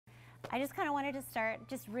I just kind of wanted to start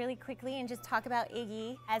just really quickly and just talk about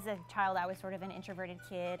Iggy. As a child, I was sort of an introverted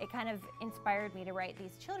kid. It kind of inspired me to write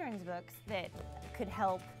these children's books that could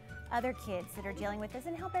help other kids that are dealing with this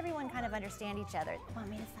and help everyone kind of understand each other. Want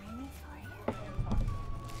me to sign these for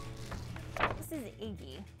you? This is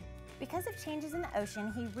Iggy. Because of changes in the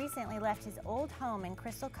ocean, he recently left his old home in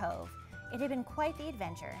Crystal Cove. It had been quite the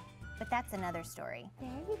adventure, but that's another story. There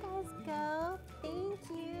you guys go. Thank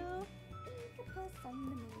you. Inkapus on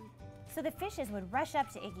the moon. So the fishes would rush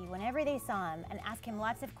up to Iggy whenever they saw him and ask him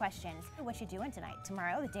lots of questions. What you doing tonight?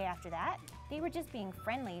 Tomorrow? The day after that? They were just being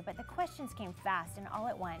friendly, but the questions came fast and all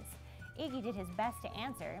at once. Iggy did his best to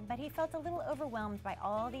answer, but he felt a little overwhelmed by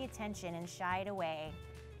all the attention and shied away.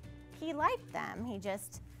 He liked them, he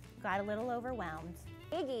just got a little overwhelmed.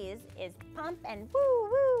 Iggy's is pump and woo,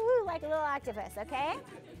 woo, woo, like a little octopus, okay?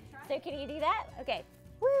 So can you do that? Okay,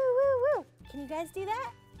 woo, woo, woo. Can you guys do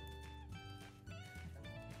that?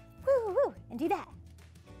 Woo, woo, and do that.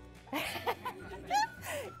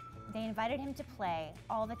 They invited him to play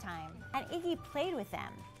all the time, and Iggy played with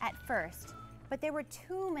them at first, but there were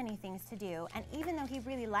too many things to do, and even though he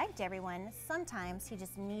really liked everyone, sometimes he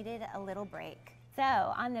just needed a little break. So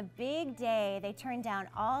on the big day, they turned down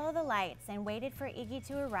all the lights and waited for Iggy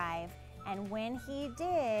to arrive, and when he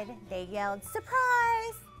did, they yelled,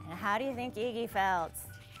 "Surprise!" And how do you think Iggy felt?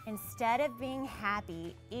 Instead of being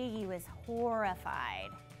happy, Iggy was horrified.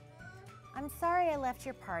 "I'm sorry I left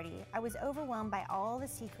your party. I was overwhelmed by all the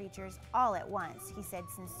sea creatures all at once," he said,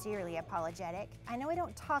 sincerely apologetic. "I know I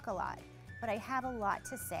don't talk a lot, but I have a lot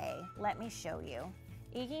to say. Let me show you."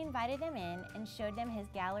 Iggy invited them in and showed them his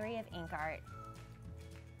gallery of ink art.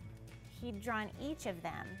 He'd drawn each of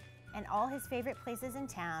them and all his favorite places in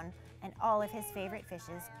town and all of his favorite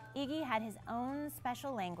fishes. Iggy had his own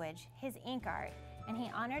special language, his ink art, and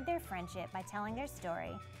he honored their friendship by telling their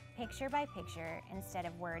story, picture by picture instead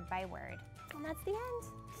of word by word. And that's the end.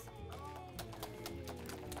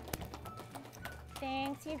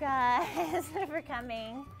 Thanks, you guys, for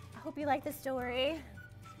coming. I hope you like the story.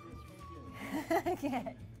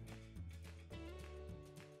 Good.